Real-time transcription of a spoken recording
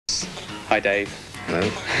Hi, Dave. Hello.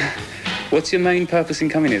 What's your main purpose in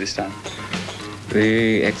coming here this time?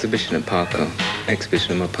 The exhibition at Parker,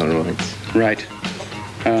 exhibition of my Polaroids. Right.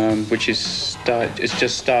 Which is it's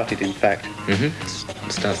just started, in fact. It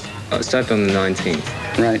started on the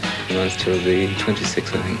 19th. Right. It runs till the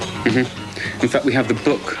 26th, I think. In fact, we have the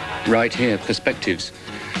book right here, Perspectives.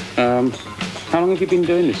 How long have you been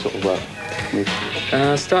doing this sort of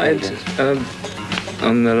work? Started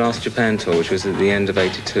on the last Japan tour, which was at the end of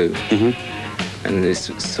 '82. And this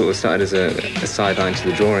sort of started as a sideline to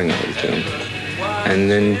the drawing I was doing, and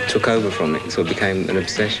then took over from it. So it became an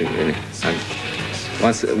obsession, really. And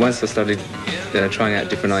once I started trying out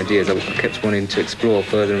different ideas, I kept wanting to explore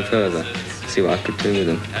further and further, see what I could do with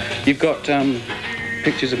them. You've got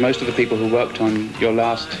pictures of most of the people who worked on your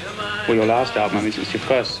last album. I mean, it's your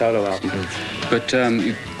first solo album. But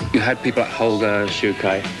you had people like Holger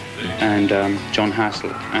Shukai and John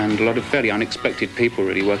Hassel, and a lot of fairly unexpected people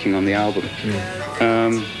really working on the album.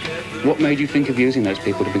 What made you think of using those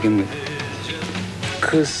people to begin with?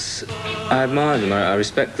 Because I admire them, I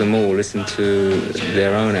respect them all, listen to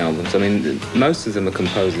their own albums. I mean, most of them are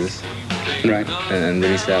composers, right, and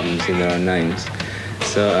released albums in their own names.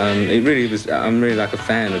 So it really was, I'm really like a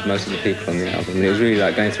fan of most of the people on the album. And it was really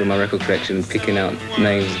like going through my record collection and picking out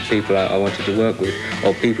names of people I wanted to work with,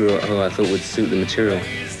 or people who I thought would suit the material,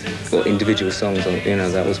 or individual songs,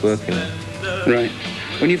 that I was working on. Right.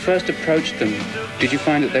 When you first approached them, did you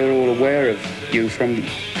find that they were all aware of you from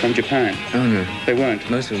Japan? Oh, no. They weren't?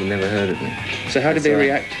 Most of them had never heard of me. So how did they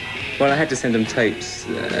react? Well, I had to send them tapes.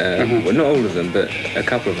 Well, not all of them, but a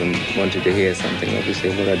couple of them wanted to hear something, obviously,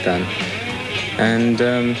 of what I'd done. And,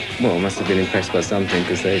 well, I must have been impressed by something,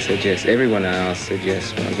 because they said yes. Everyone I asked said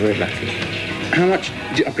yes. Well, I was very lucky. How much,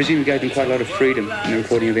 I presume you gave them quite a lot of freedom in the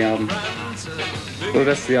recording of the album? Well,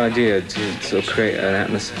 that's the idea, to sort of create an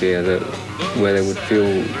atmosphere where they would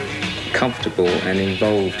feel comfortable and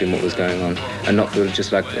involved in what was going on, and not feel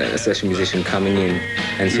just like a session musician coming in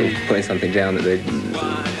and sort of putting something down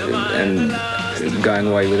and going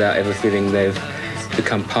away without ever feeling they've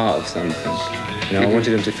become part of something. I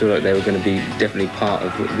wanted them to feel like they were going to be definitely part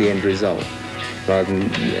of the end result, rather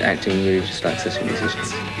than acting really just like session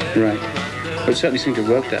musicians. Right. Well, it certainly seemed to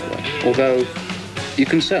work that way. Although you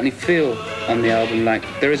can certainly feel on the album like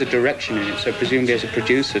there is a direction in it, so presumably as a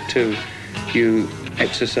producer too, you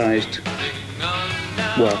exercised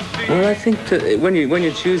well. Well, I think that when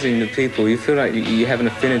you're choosing the people, you feel like you have an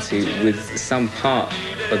affinity with some part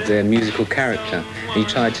of their musical character. You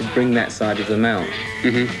try to bring that side of them out.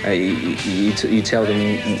 You tell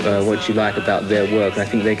them what you like about their work, and I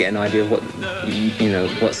think they get an idea of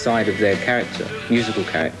what side of their character, musical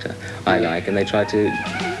character, I like, and they try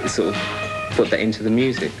to sort of put that into the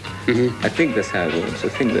music. I think that's how it works. I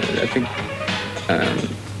think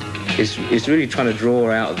it's really trying to draw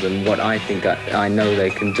out of them what I think I know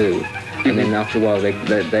they can do, and then after a while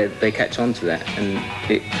they catch on to that, and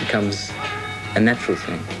it becomes a natural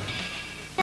thing.